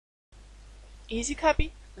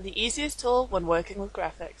EasyCopy, the easiest tool when working with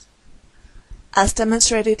graphics. As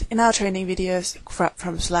demonstrated in our training videos, crop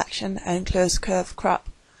from selection and closed curve crop,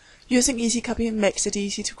 using EasyCopy makes it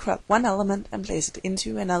easy to crop one element and place it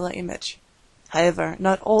into another image. However,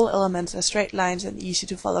 not all elements are straight lines and easy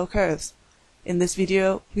to follow curves. In this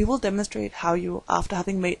video, we will demonstrate how you, after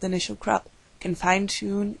having made the initial crop, can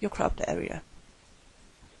fine-tune your cropped area.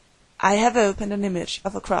 I have opened an image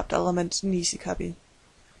of a cropped element in EasyCopy.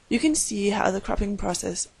 You can see how the cropping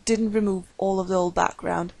process didn't remove all of the old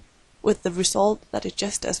background, with the result that it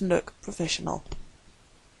just doesn't look professional.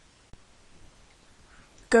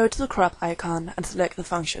 Go to the crop icon and select the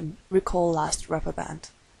function Recall Last Rubber Band,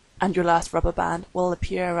 and your last rubber band will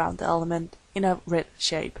appear around the element in a red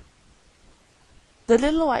shape. The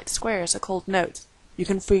little white squares are called nodes. You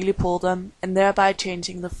can freely pull them and thereby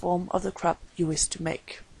changing the form of the crop you wish to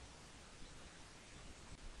make.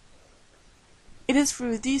 It is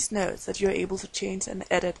through these nodes that you are able to change and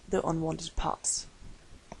edit the unwanted parts.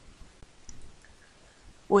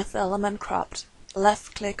 With the element cropped,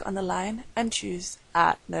 left-click on the line and choose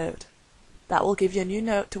Add Node. That will give you a new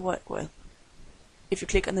node to work with. If you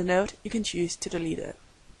click on the node, you can choose to delete it.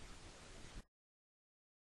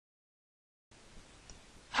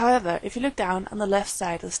 However, if you look down on the left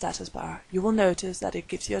side of the status bar, you will notice that it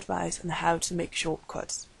gives you advice on how to make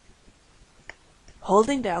shortcuts.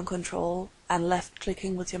 Holding down Ctrl and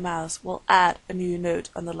left-clicking with your mouse will add a new node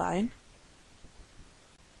on the line,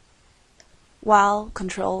 while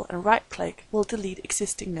Ctrl and right-click will delete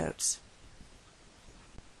existing nodes.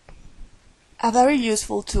 A very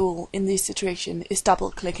useful tool in this situation is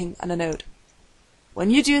double-clicking on a node.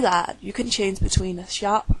 When you do that, you can change between a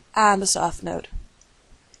sharp and a soft node.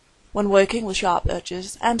 When working with sharp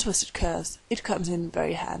edges and twisted curves, it comes in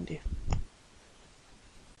very handy.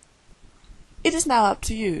 It is now up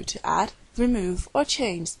to you to add, remove or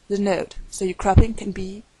change the node so your cropping can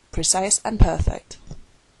be precise and perfect.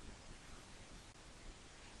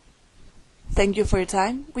 Thank you for your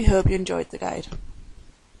time. We hope you enjoyed the guide.